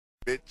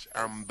Bitch,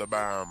 I'm the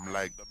bomb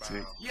like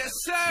tick. Yes,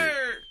 sir.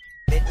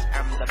 Bitch,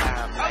 I'm the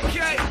bomb like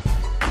Okay. tick.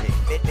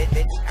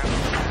 Bitch, I'm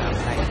the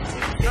bomb like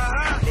tick.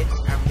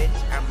 Bitch,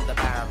 I'm the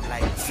bomb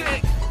like Tick,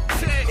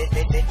 tick.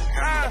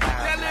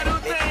 That little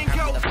thing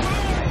go boom.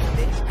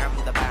 Bitch, I'm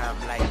the bomb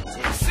like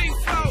tick.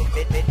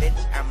 C4.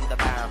 Bitch, I'm the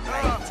bomb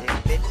like tick.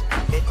 Bitch,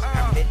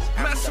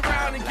 Mess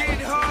around and get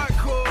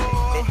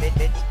hardcore.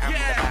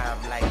 Yeah.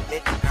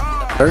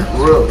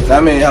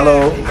 I mean,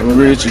 hello, let me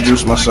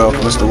reintroduce myself,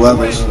 Mr.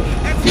 Weathers.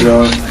 You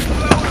know,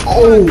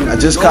 I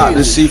just caught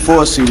this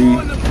C4 CD. You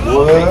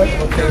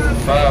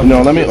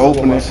know, let me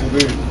open it.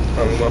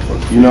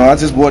 You know, I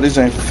just bought this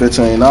thing for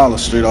 $15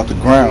 straight off the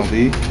ground,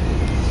 B.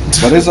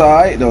 But it's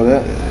alright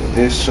though.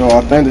 It show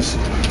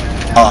authenticity.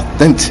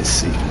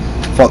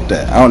 Fuck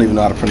that. I don't even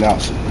know how to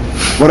pronounce it.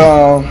 But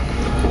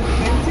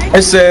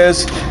it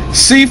says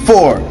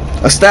C4,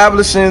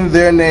 establishing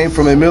their name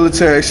from a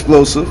military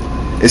explosive,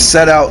 is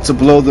set out to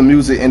blow the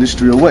music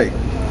industry away.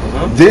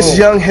 This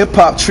young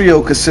hip-hop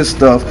trio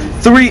consists of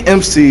 3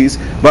 MCs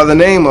by the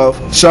name of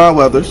Sean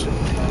Weathers,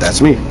 that's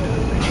me,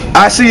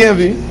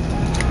 ICMV,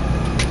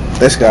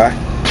 this guy,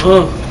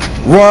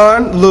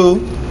 Ron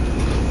Lou,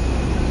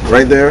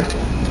 right there,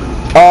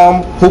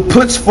 who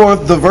puts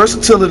forth the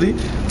versatility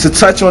to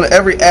touch on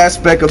every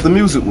aspect of the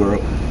music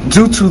world.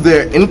 Due to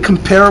their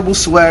incomparable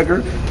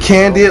swagger,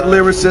 candid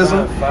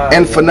lyricism,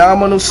 and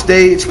phenomenal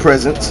stage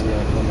presence,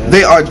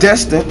 they are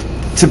destined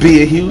to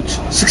be a huge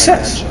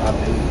success.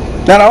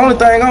 Now the only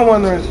thing I'm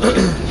wondering is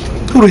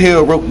who the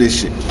hell wrote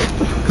this shit?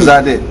 Cause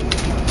I did.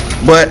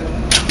 But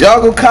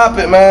y'all go cop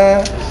it,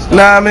 man.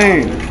 Nah, I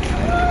mean,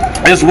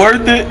 it's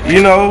worth it.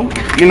 You know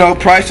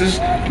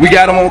prices. We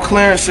got them on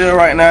clearance sale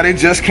right now. They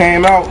just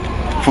came out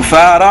for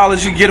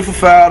 $5. You get it for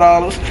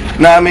 $5.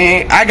 Nah, I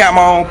mean, I got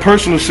my own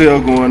personal sale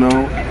going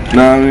on.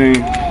 Nah, I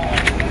mean,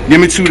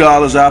 give me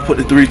 $2. I'll put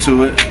the 3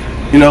 to it.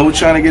 You know, we're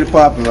trying to get it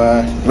popping,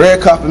 man.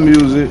 Red carpet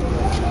music.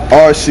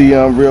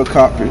 RCM, real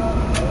carpet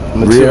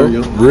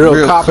material.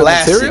 Real carpet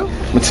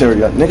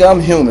material? Nigga,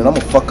 I'm human. I'm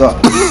gonna fuck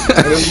up.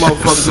 This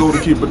motherfucker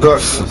Goldenkey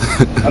Productions.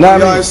 Nah,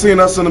 y'all ain't seen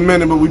us in a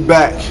minute, but we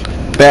back.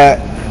 Back.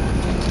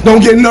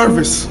 Don't get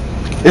nervous.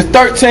 It's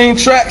 13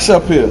 tracks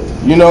up here,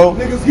 you know.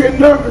 Niggas get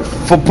nervous.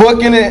 For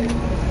booking it,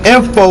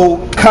 info,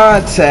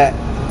 contact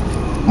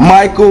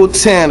Michael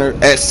Tanner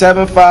at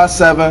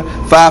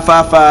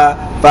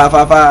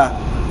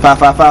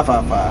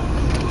 757-555-555-555-555.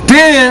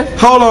 Then,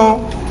 hold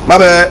on, my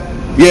bad.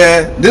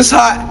 Yeah, this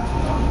hot,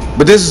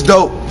 but this is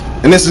dope,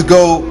 and this is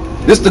gold.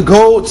 This the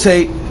gold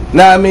tape.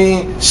 Now I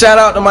mean, shout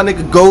out to my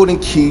nigga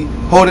Goldenkey.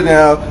 Hold it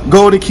down.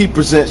 Goldenkey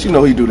Presents. You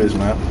know he do this,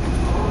 man.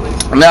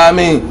 Now I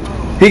mean,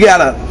 he got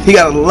a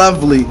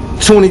lovely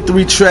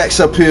 23 tracks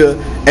up here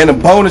and a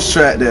bonus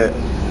track that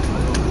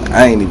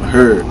I ain't even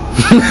heard.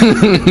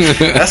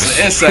 That's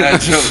an inside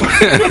joke.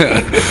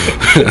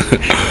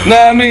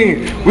 Nah, I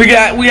mean, we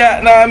got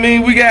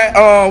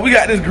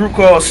this group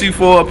called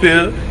C4 up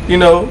here. You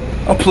know,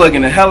 I'm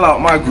plugging the hell out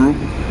my group.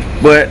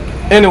 But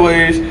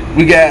anyways,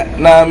 we got,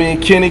 nah, I mean,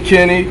 Kenny,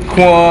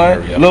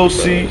 Quan,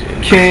 Losi,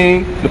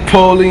 King,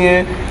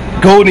 Napoleon,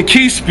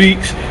 Goldenkey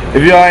Speaks.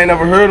 If y'all ain't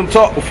never heard him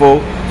talk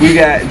before, we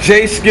got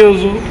Jay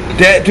Skizzle,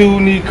 that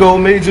dude Nico,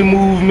 Major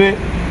Movement,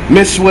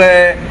 Miss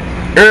Swag.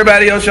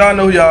 Everybody else, y'all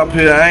know y'all up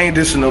here. I ain't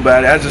dissing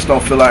nobody. I just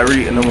don't feel like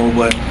reading no more.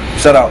 But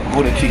shout out,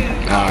 Goldenkey.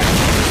 All right.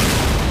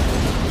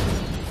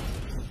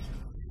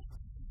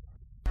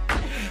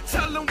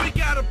 Tell them we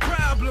got a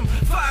problem.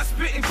 Fire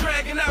spitting,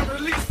 dragging out,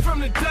 released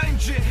from the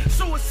dungeon.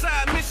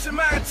 Suicide mission,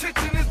 my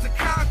intention is to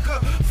conquer.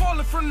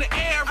 Falling from the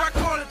air, I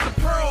call it the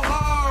Pearl